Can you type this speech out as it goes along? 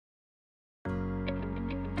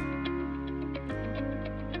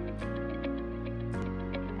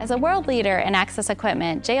As a world leader in access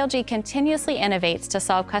equipment, JLG continuously innovates to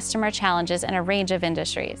solve customer challenges in a range of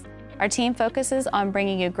industries. Our team focuses on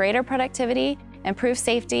bringing you greater productivity, improved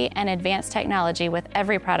safety, and advanced technology with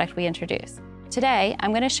every product we introduce. Today, I'm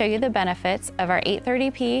going to show you the benefits of our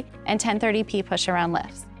 830p and 1030p push-around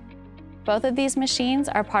lifts. Both of these machines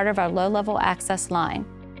are part of our low-level access line.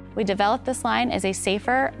 We developed this line as a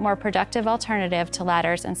safer, more productive alternative to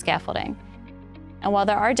ladders and scaffolding. And while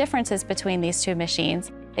there are differences between these two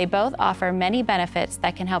machines, they both offer many benefits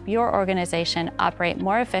that can help your organization operate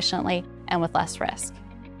more efficiently and with less risk.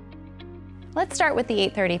 Let's start with the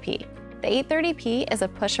 830p. The 830p is a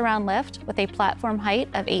push-around lift with a platform height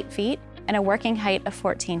of 8 feet and a working height of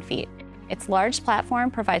 14 feet. Its large platform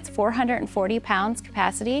provides 440 pounds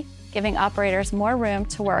capacity, giving operators more room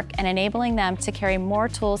to work and enabling them to carry more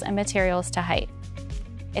tools and materials to height.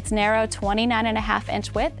 Its narrow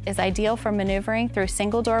 29.5-inch width is ideal for maneuvering through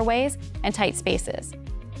single doorways and tight spaces.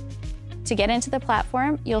 To get into the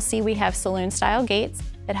platform, you'll see we have saloon-style gates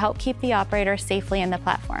that help keep the operator safely in the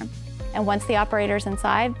platform. And once the operator's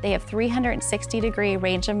inside, they have 360-degree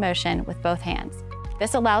range of motion with both hands.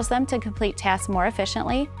 This allows them to complete tasks more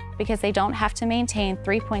efficiently because they don't have to maintain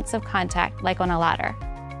 3 points of contact like on a ladder.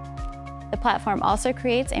 The platform also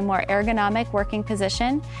creates a more ergonomic working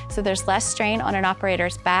position, so there's less strain on an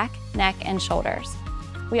operator's back, neck, and shoulders.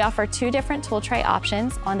 We offer 2 different tool tray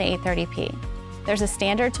options on the 830p. There's a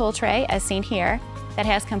standard tool tray, as seen here, that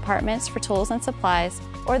has compartments for tools and supplies,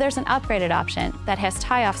 or there's an upgraded option that has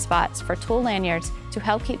tie-off spots for tool lanyards to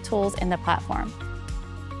help keep tools in the platform.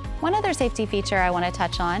 One other safety feature I want to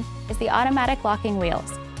touch on is the automatic locking wheels.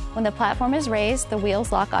 When the platform is raised, the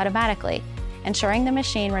wheels lock automatically, ensuring the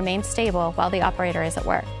machine remains stable while the operator is at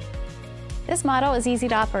work. This model is easy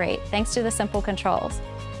to operate thanks to the simple controls.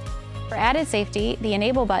 For added safety, the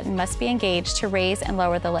enable button must be engaged to raise and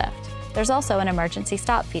lower the lift. There's also an emergency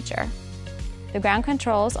stop feature. The ground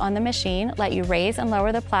controls on the machine let you raise and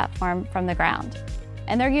lower the platform from the ground.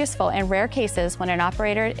 And they're useful in rare cases when an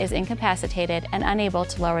operator is incapacitated and unable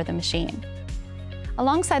to lower the machine.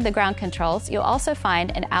 Alongside the ground controls, you'll also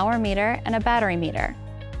find an hour meter and a battery meter.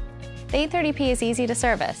 The 830p is easy to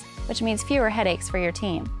service, which means fewer headaches for your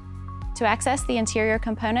team. To access the interior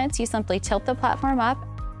components, you simply tilt the platform up,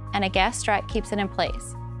 and a gas strut keeps it in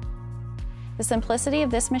place. The simplicity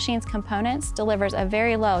of this machine's components delivers a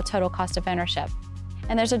very low total cost of ownership,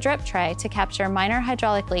 and there's a drip tray to capture minor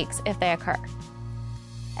hydraulic leaks if they occur.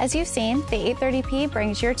 As you've seen, the 830p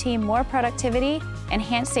brings your team more productivity,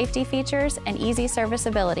 enhanced safety features, and easy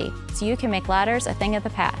serviceability, so you can make ladders a thing of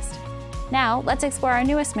the past. Now, let's explore our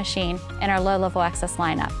newest machine in our low-level access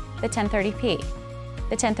lineup, the 1030p.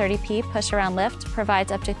 The 1030p push-around lift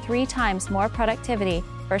provides up to 3 times more productivity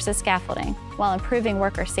versus scaffolding, while improving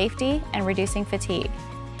worker safety and reducing fatigue.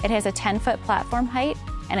 It has a 10-foot platform height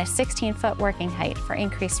and a 16-foot working height for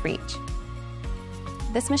increased reach.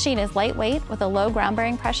 This machine is lightweight with a low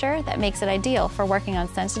ground-bearing pressure that makes it ideal for working on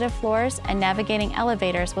sensitive floors and navigating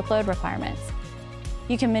elevators with load requirements.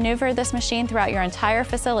 You can maneuver this machine throughout your entire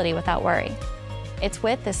facility without worry. Its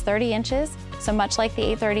width is 30 inches, so much like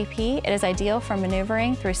the 830p, it is ideal for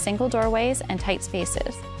maneuvering through single doorways and tight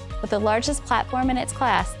spaces. With the largest platform in its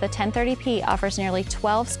class, the 1030p offers nearly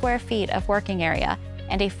 12 square feet of working area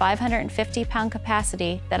and a 550-pound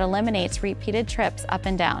capacity that eliminates repeated trips up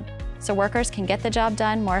and down, so workers can get the job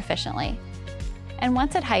done more efficiently. And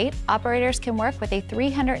once at height, operators can work with a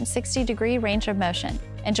 360-degree range of motion,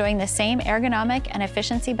 enjoying the same ergonomic and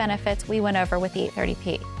efficiency benefits we went over with the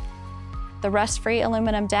 830p. The rust-free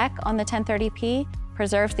aluminum deck on the 1030p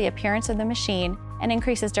preserves the appearance of the machine and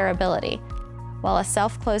increases durability, while a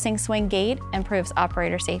self-closing swing gate improves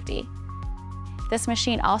operator safety. This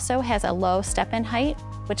machine also has a low step-in height,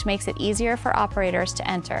 which makes it easier for operators to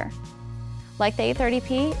enter. Like the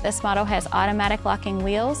 830p, this model has automatic locking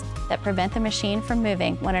wheels that prevent the machine from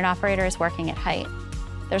moving when an operator is working at height.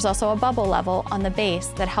 There's also a bubble level on the base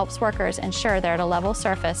that helps workers ensure they're at a level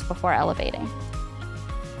surface before elevating.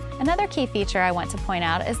 Another key feature I want to point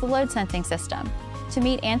out is the load sensing system. To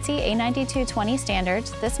meet ANSI A9220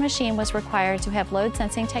 standards, this machine was required to have load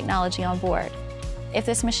sensing technology on board. If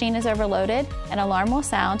this machine is overloaded, an alarm will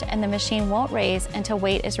sound and the machine won't raise until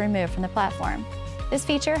weight is removed from the platform. This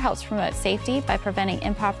feature helps promote safety by preventing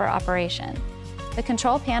improper operation. The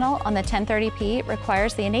control panel on the 1030p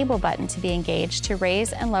requires the enable button to be engaged to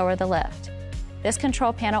raise and lower the lift. This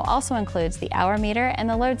control panel also includes the hour meter and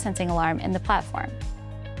the load sensing alarm in the platform.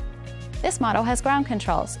 This model has ground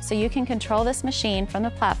controls, so you can control this machine from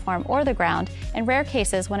the platform or the ground in rare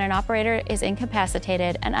cases when an operator is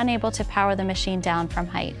incapacitated and unable to power the machine down from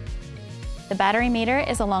height. The battery meter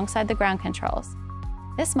is alongside the ground controls.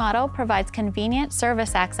 This model provides convenient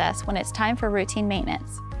service access when it's time for routine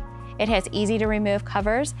maintenance. It has easy-to-remove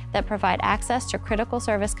covers that provide access to critical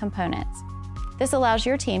service components. This allows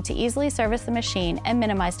your team to easily service the machine and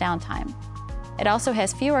minimize downtime. It also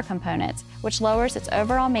has fewer components, which lowers its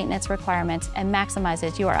overall maintenance requirements and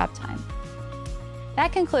maximizes your uptime.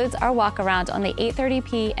 That concludes our walk-around on the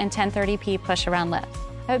 830p and 1030p push-around lifts.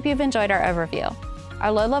 I hope you've enjoyed our overview.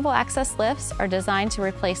 Our low-level access lifts are designed to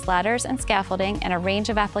replace ladders and scaffolding in a range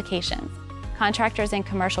of applications. Contractors in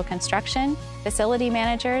commercial construction, facility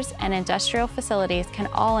managers, and industrial facilities can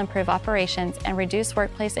all improve operations and reduce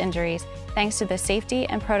workplace injuries thanks to the safety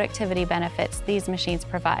and productivity benefits these machines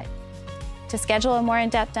provide. To schedule a more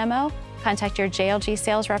in-depth demo, contact your JLG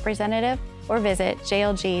sales representative or visit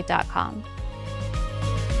jlg.com.